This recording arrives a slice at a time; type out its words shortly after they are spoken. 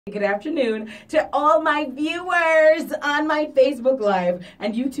Good afternoon to all my viewers on my Facebook Live.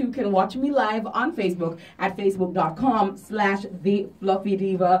 And you too can watch me live on Facebook at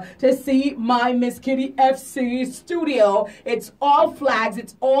facebook.com/thefluffydiva to see my Miss Kitty FC studio. It's all flags.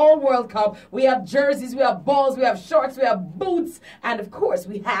 It's all World Cup. We have jerseys, we have balls, we have shorts, we have boots. And of course,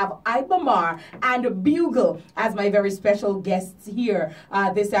 we have Iba Mahr and Bugle as my very special guests here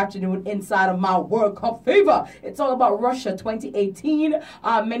this afternoon inside of my World Cup fever. It's all about Russia 2018.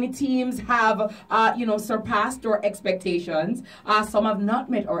 Many teams have, surpassed our expectations. Some have not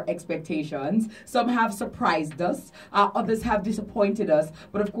met our expectations. Some have surprised us. Others have disappointed us.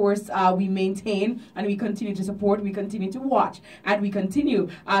 But of course, we maintain and we continue to support. We continue to watch. And we continue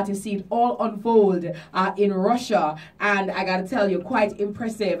to see it all unfold in Russia. And I got to tell you, quite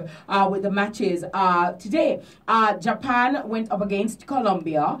impressive with the matches today. Japan went up against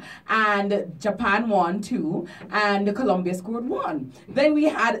Colombia. And Japan won 2. And Colombia scored 1. Then we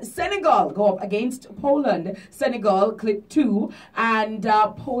had Senegal go up against Poland. Senegal clipped 2, and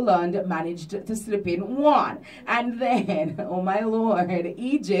Poland managed to slip in 1. And then, oh my lord,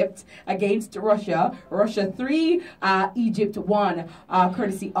 Egypt against Russia. Russia 3, Egypt 1,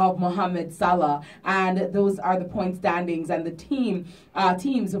 courtesy of Mohamed Salah. And those are the point standings and the teams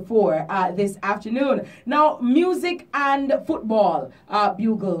for this afternoon. Now, music and football,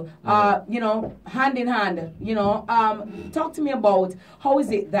 Bugle, hand in hand. Talk to me about how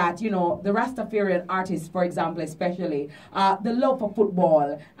is it that, the Rastafarian artists, for example, especially, the love for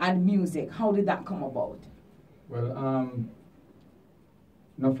football and music, how did that come about? Well,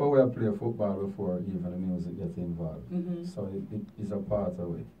 not for where I play football before even the music gets involved. So it is a part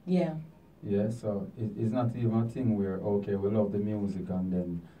of it. Yeah. Yeah, so it's not even a thing where, okay, we love the music and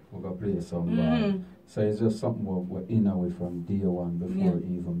then we're going to play some ball. So it's just something we're in away from day one before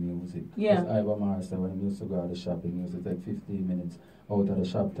even music. Yeah. Because Iba Mahr said when he used to go to the shopping, he used to take 15 minutes out of the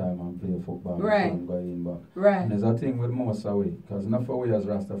shop time and play football and go in back. Right. And there's a thing with most away, because not for we as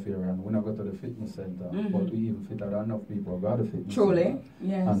Rastafarian, we not go to the fitness center, but we even fit out enough people go to the fitness center.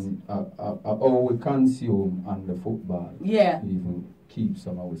 Yes. And how we consume and the football. Yeah. Even keep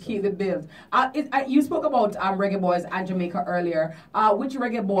some of it. Keep the bills. You spoke about reggae boys and Jamaica earlier. Which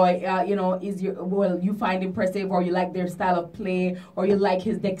reggae boy, is you find impressive, or you like their style of play, or you like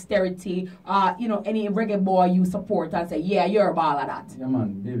his dexterity? Any reggae boy you support and say, yeah, you're a ball of that. Yeah,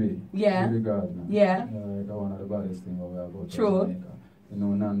 man, Billy. Yeah. Billy Gardner. Yeah. One of the baddest things we have about True. Jamaica.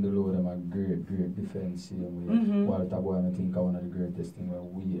 Nando Lowe, them a great defense here. Walter Boy, I think, are one of the greatest things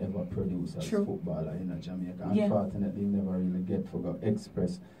we ever produce as footballer in Jamaica. Unfortunately, never really get to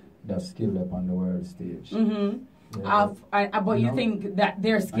express that skill up on the world stage. But you think that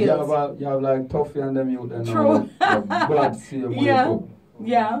their skills... You have like Tuffy and them youth and True. blood same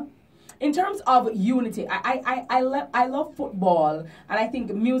Yeah. In terms of unity, I love football, and I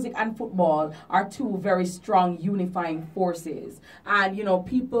think music and football are two very strong unifying forces. And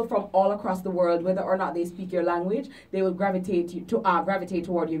people from all across the world, whether or not they speak your language, they will gravitate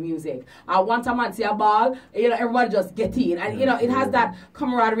toward your music. Once a man see a ball, everybody just get in, and it has that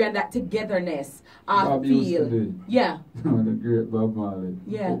camaraderie and that togetherness feel. Yeah. The great Bob Marley.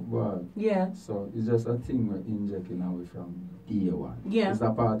 Yeah. Football. Yeah. So it's just a thing we're injecting away from day one. Yeah. It's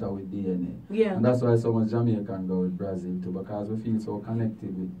a part of our DNA. Yeah. And that's why so much Jamaican go with Brazil too, because we feel so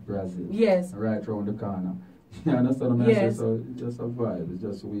connected with Brazil. Yes. Right around the corner. You understand what I Yes. say? So it's just a vibe. It's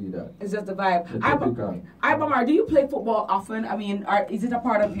just weird that. It's just a vibe. Iba Mahr, do you play football often? I mean, is it a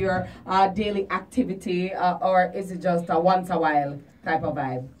part of your daily activity, or is it just a once a while type of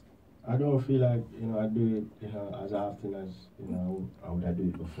vibe? I don't feel like, I do it, as often as, I would have do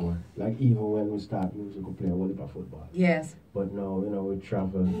it before. Like, even when we start music, we play a whole heap of football. Yes. But now, we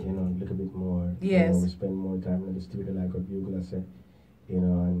travel, a little bit more. Yes. We spend more time in the studio, like what Bugle said.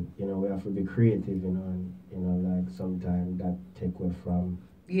 And, we have to be creative, and, like, sometimes that take away from,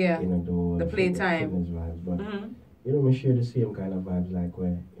 the playtime. Vibes. But, we share the same kind of vibes, like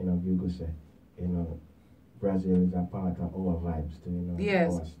where, Bugle said, Brazil is a part of our vibes too,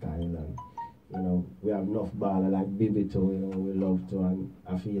 yes. Our style, and we have enough baller like Bibi too, we love to, and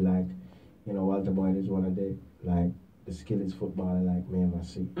I feel like, Walter Boyd is one of the the skillest footballer like me ever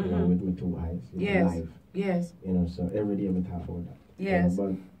see, with my 2 eyes, live. Yes. So every day we talk about that. Yes.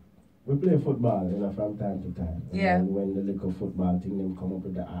 But we play football, from time to time. Yeah. And when the little football thing them come up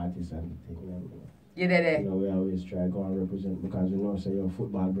with the artists and the thing, you did it. we always try to go and represent, because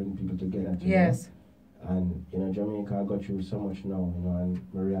football bring people together. Yes. And, Jamaica got through so much now, and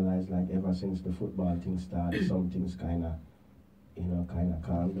we realize, like, ever since the football thing started, some things kind of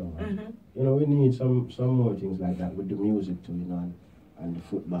calmed down. We need some more things like that with the music too, and the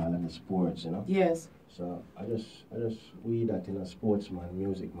football and the sports, Yes. So I just read that in a sportsman,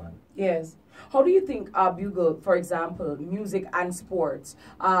 music man. Yes. How do you think Bugle, for example, music and sports,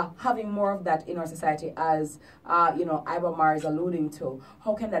 having more of that in our society, as Iba Mahr is alluding to,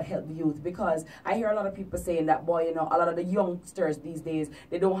 how can that help the youth? Because I hear a lot of people saying that, boy, a lot of the youngsters these days,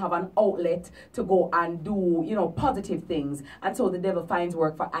 they don't have an outlet to go and do, positive things, and so the devil finds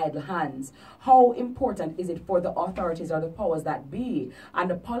work for idle hands. How important is it for the authorities or the powers that be and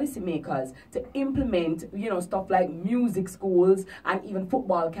the policymakers to implement, stuff like music schools and even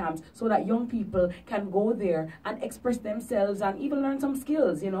football camps, so that young people can go there and express themselves and even learn some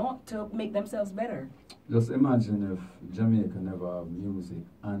skills, to make themselves better? Just imagine if Jamaica never have music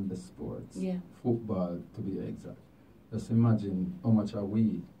and the sports, football to be exact. Just imagine how much are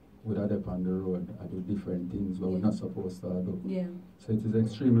we would have up on the road and do different things where we're not supposed to do. Yeah. So it is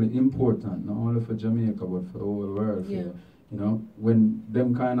extremely important, not only for Jamaica but for the whole world. When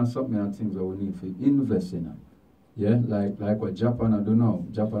them kind of something are things that we need to invest in. Yeah, like what Japan do now.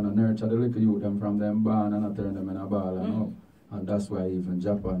 Japan nurture the little youth them from them barn and turn them in a ball and all. And that's why even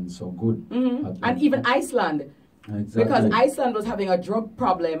Japan is so good. And even Iceland. Exactly. Because Iceland was having a drug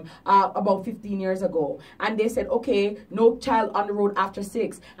problem about 15 years ago. And they said, okay, no child on the road after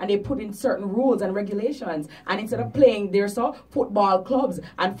 6. And they put in certain rules and regulations. And instead of playing, there's football clubs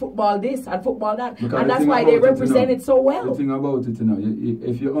and football this and football that. Because and that's why they represent it so well. The thing about it,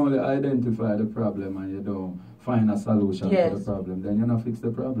 if you only identify the problem and you don't find a solution to the problem, then you're not fix the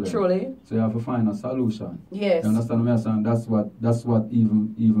problem. Truly. So you have to find a solution. Yes. You understand what I'm saying? That's what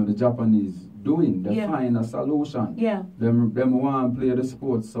even the Japanese doing. They find a solution. Yeah. Them want to play the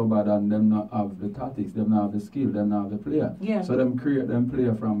sports so bad and them not have the tactics, them not have the skill, them not have the player. Yeah. So them create them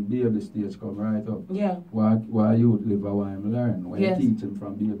player from baby stage come right up. Yeah. Why youth live and why him learn. When Yes. you teach him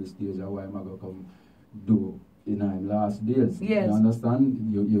from baby stage and why him go come do in him last days. Yes. You understand?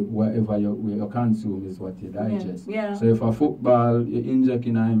 Whatever you consume is what you digest. Yeah. So if a football you inject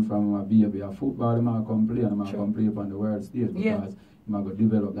in him from a baby, a football he might come play and he might come play upon the world stage because he might go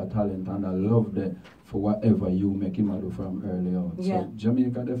develop that talent and the love there for whatever you make him do from early on. Yeah. So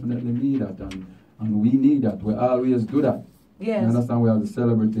Jamaica definitely need that and we need that. We always do that. Yes. You understand? We have the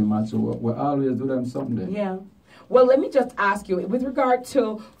celebrity match, so we always do them something there. Yeah. Well, let me just ask you, with regard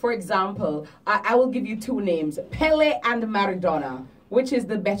to, for example, I will give you two names, Pele and Maradona. Which is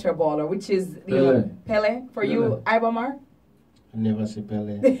the better baller? Which is, Pele? For you, Iba Mahr? I never see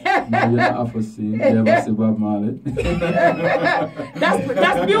Pele. You have to see. You never see Bob Marley.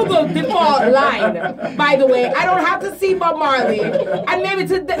 That's Bugle default line, by the way. I don't have to see Bob Marley. And maybe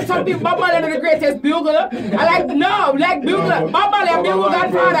to some people, Bob Marley is the greatest Bugle. I like Bugle. Bob Marley and Bugle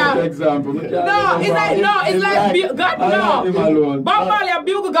Godfather. Example. It's like Bob Marley and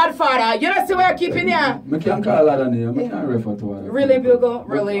Bugle Godfather. You don't see where I keep in here. I can't call that a name. I can't refer to it. Really, Bugle?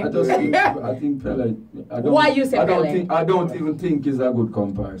 Really? I think Pele. Why you say Pele? I don't even think is a good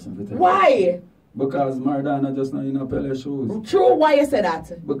comparison. Why? Because Maradona just not in a Pele shoes. True, why you say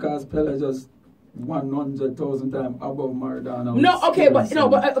that? Because Pele just 100,000 times above Maradona.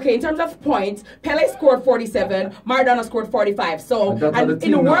 Okay, in terms of points, Pele scored 47, Maradona scored 45. So and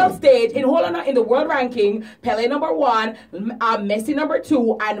in the world stage, in the world ranking, Pele number 1, Messi number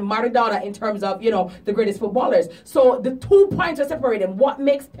 2, and Maradona in terms of, the greatest footballers. So the 2 points are separated. What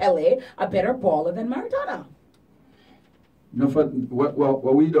makes Pele a better baller than Maradona?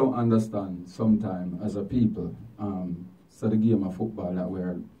 What we don't understand sometimes as a people, so the game of football that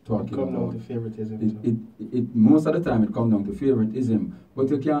we're talking about. It comes down to favoritism. It most of the time it comes down to favoritism. But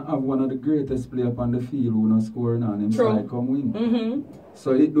you can't have one of the greatest players on the field who not scoring on him side come win.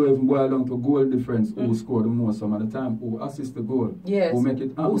 So it don't even boil down to goal difference who scored the most some of the time, who assist the goal, who make it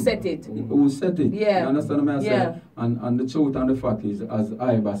happen. Who set it. Who set it. Yeah. You understand what I'm saying? And the truth and the fact is, as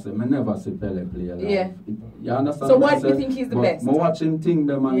Iba said, I never see Pele play alive. Yeah. You understand So what why do you think he's the best? I watching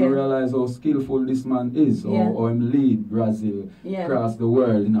them and realize how skillful this man is, or him lead Brazil across the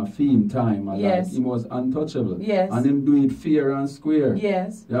world in a theme time. He was untouchable. And him do it fair and square.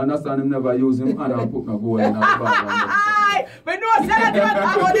 Yes. You understand? Him never use him hand and put no goal in the ball. But no, say that.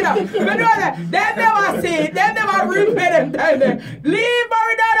 They never see it. They never repay them time. Leave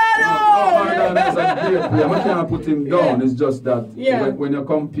Maradona alone. Maradona is a great player. I can't put him down. It's just that when you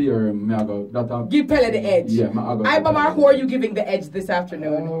compare him, give Pele the edge. Yeah, Iba Mahr, who are you giving the edge this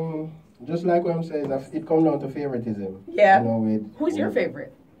afternoon? Just like what I'm saying, it comes down to favoritism. Yeah. Who's your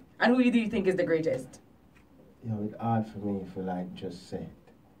favorite? And who do you think is the greatest? It's hard for me to just say it.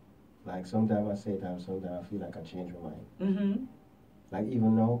 Like sometimes I say it and sometimes I feel like I change my mind. Like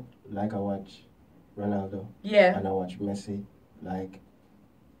even now, I watch Ronaldo. Yeah. And I watch Messi. Like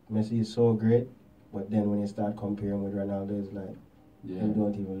Messi is so great, but then when you start comparing with Ronaldo, it's like he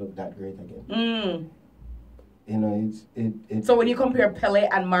don't even look that great again. You know, So when you compare Pele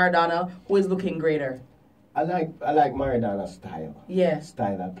and Maradona, who is looking greater? I like Maradona's style. Yeah.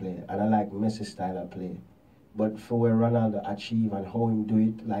 Style of play. And I like Messi's style of play. But for where Ronaldo achieve and how him do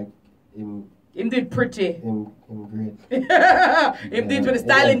it, like him did pretty. Him great. Him did with the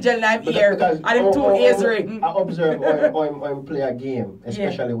styling gel I'm here. And him 2 ears ring. I observe how him play a game,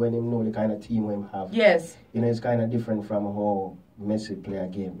 especially when him know the kind of team him have. Yes. You know, it's kind of different from how Messi play a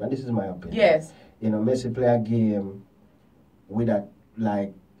game. And this is my opinion. Yes. You know, Messi play a game with that,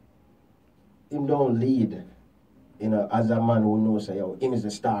 like, him don't lead, you know, as a man who knows, say, yo, him is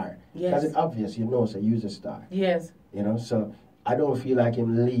the star. Yes. Because it's obvious, you know, say, you's a star. Yes. You know, so I don't feel like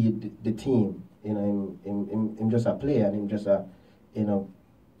him lead the team. You know, him just a player and him just a, you know,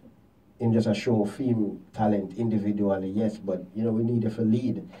 him just a show film talent individually, yes, but, you know, we need him to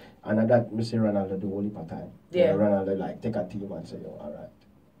lead. And at that, Mr. Ronaldo do only part time. Yeah. You know, Ronaldo, like, take a team and say, yo, all right,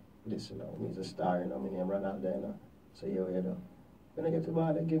 listen, you know, he's a star, you know, my name Ronaldo, you know. So, yo, you know, when I get to the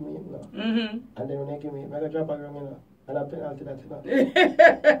ball, they give me it, you know. And then when they give me it, I go drop a ring, you know. And a penalty that, you know.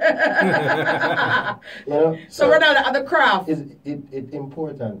 You know? So Ronaldo at the craft. It's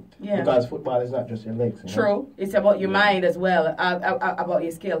important. Yeah. Because football is not just your legs. True. Know? It's about your mind as well, about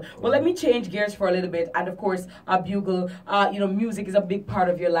your skill. Well, let me change gears for a little bit. And of course, Bugle, you know, music is a big part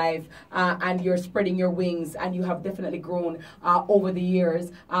of your life, and you're spreading your wings, and you have definitely grown over the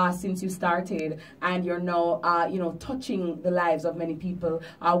years since you started, and you're now, you know, touching the lives of many people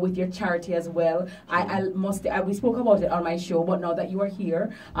with your charity as well. We spoke about it on my show, but now that you are here,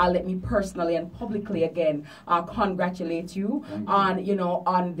 let me personally and publicly again congratulate you on, you know,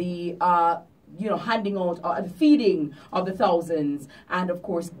 on the you know, handing out, feeding of the thousands, and of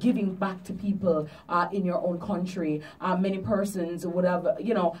course giving back to people in your own country. Many persons would have,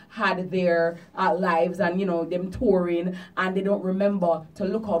 you know, had their lives and, you know, them touring, and they don't remember to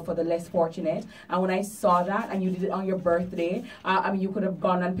look out for the less fortunate. And when I saw that, and you did it on your birthday, I mean, you could have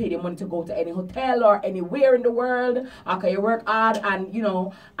gone and paid your money to go to any hotel or anywhere in the world, okay, you work hard, and, you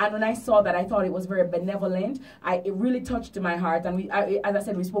know, and when I saw that, I thought it was very benevolent. It really touched my heart, and as I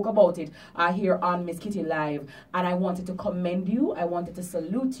said, we spoke about it here on Miss Kitty Live, and I wanted to commend you. I wanted to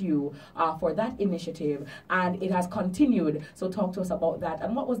salute you for that initiative, and it has continued. So talk to us about that,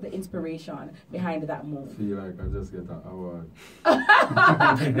 and what was the inspiration behind that move? I feel like I just get an award.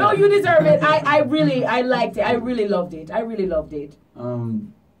 No, you deserve it. I liked it. I really loved it.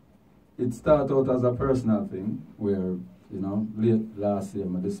 It started out as a personal thing where, you know, late last year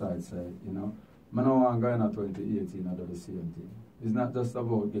I decided, say, you know, I don't want to go in 2018 I do the same thing. It's not just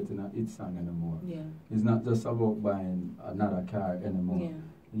about getting a hit song anymore. Yeah. It's not just about buying another car anymore. Yeah.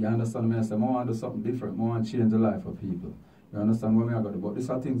 You understand me? I say, I want to do something different. I want to change the life of people. You understand what I got to do? But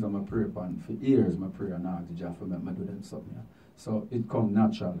these are things I'm a pray upon. For years, I pray and ask the job for me to do them something. Yeah. So it come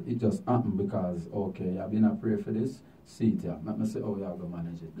natural. It just happened because, okay, I've been a pray for this, see it here. Let me say, oh, you have to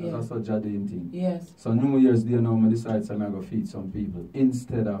manage it. Because that's a Jadine thing. Yes. So New Year's Day now, I decide I'm going to feed some people.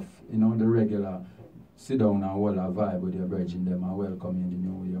 Instead of, you know, the regular sit down and hold a vibe with your brethren them and welcome in the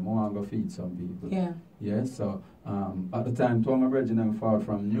new year. I want to go feed some people. Yeah. Yeah, so at the time, two of my brethren them forward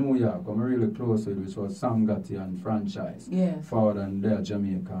from New York, I'm really close with, which was Sam Gotti and Franchise. Yes. Forward and there,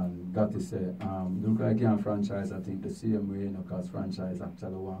 Jamaica, and Gotti said, look like you and Franchise, I think the same way, you know, because Franchise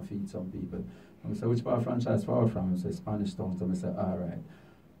actually want to feed some people. And I said, which part of Franchise forward from? He said, Spanish Town. So I said, all right.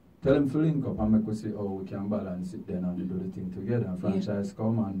 Tell him to link up and make us see how we can balance it then and do the thing together. And Franchise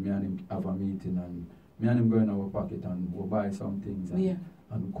come and me and him have a meeting, and me and him go in our pocket and we'll buy some things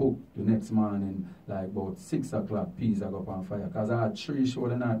and cook the next morning, like about 6 o'clock, peas I go up on fire. Because I had 3 shows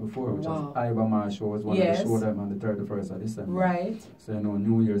the night before, which was Iba Mahr show, was one of the shows them on the 31st of December. Right. So, you know,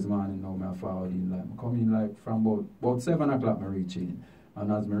 New Year's morning now, I forward in, like, I come in like from about 7 o'clock I reach in.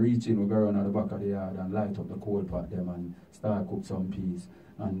 And as I reach in, we go around at the back of the yard and light up the coal pot them and start cook some peas.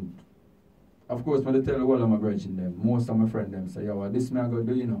 And of course, when I tell all of my brethren them, most of my friends them say, yo, this me I go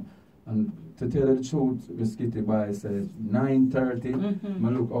do, you know. And to tell you the truth, Miss Kitty Boy says 9:30, I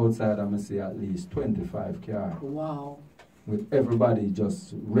look outside and I see at least 25 cars. Wow. With everybody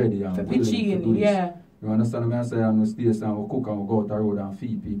just ready and willing to do this. Yeah. You understand me? I say I'm stay and we cook and we go out the road and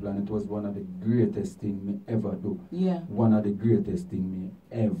feed people, and it was one of the greatest things me ever do. Yeah. One of the greatest things me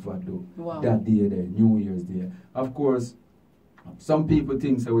ever do. Wow. That day there, New Year's Day. Of course, some people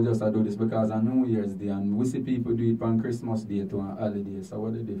think so we just do this because on New Year's Day, and we see people do it on Christmas Day to a holiday, so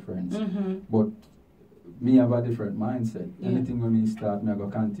what the difference? But me have a different mindset. Anything when me start, me I go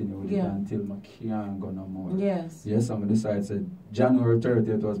continue with it until I can't go no more. Yes. Yes, so I decided that January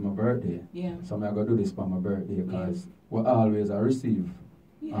 30th was my birthday. Yeah. So I go do this for my birthday because we always receive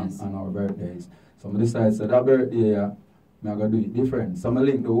on our birthdays. So I decided that birthday, I gotta do it different. So I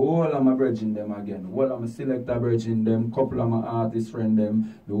link the whole of my bridging them again. The whole of my selector bridging them, couple of my artist friend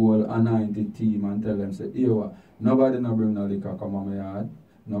them, the whole anointed team, and tell them, say, yo, nobody no bring no liquor come on my yard.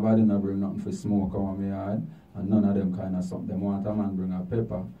 Nobody no bring nothing for smoke come on my yard. And none of them kind of something. Them want a man bring a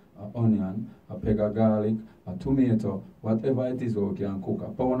pepper, a onion, a peg of garlic, a tomato, whatever it is we can cook. A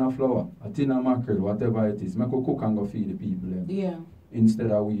pound of flour, a tin of mackerel, whatever it is. Make we cook and go feed the people them. Yeah.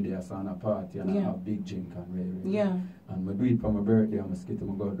 Instead of we there on a party and I have big drink and really. Yeah. And I do it for my birthday, I'm skitty,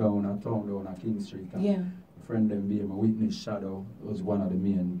 I go down a town, down a King Street. And a friend them be my witness Shadow was one of the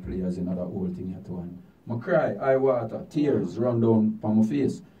main players in that whole thing at one. I cry, eye water, tears run down from my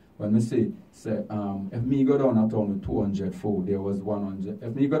face. When I say, if me go down a town with 200 food, there was 100.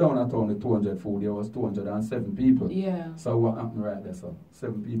 If me go down a town with 200 food, there was 207 people. Yeah. So what happened right there? So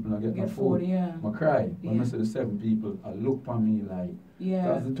 7 people not get no food. Yeah. I cry. When I say the 7 people, I look for me like,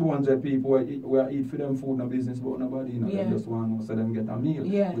 because the 200 people who eat for them food, no business about nobody, you know. They just want to say them get a meal,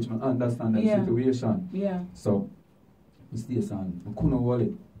 which I understand the situation. Yeah. So, I stay on. I couldn't hold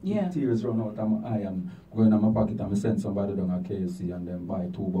it. Yeah. Tears run out of my eye and going in my pocket and I send somebody down at KFC and then buy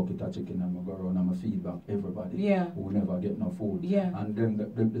 2 buckets of chicken and I go around and I feed back everybody who never get no food. Yeah. And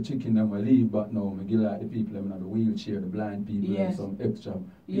then the chicken them will leave, but now I give like the people them in the wheelchair, the blind people, and some extra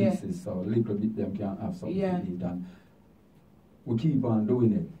pieces, so a little bit them can have something to eat. And we keep on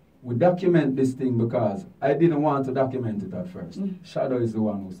doing it. We document this thing because I didn't want to document it at first. Shadow is the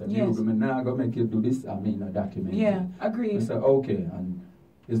one who said, you now go make you do this, I mean, I document it. Agreed. I said, okay, and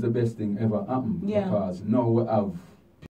it's the best thing ever happened because now we have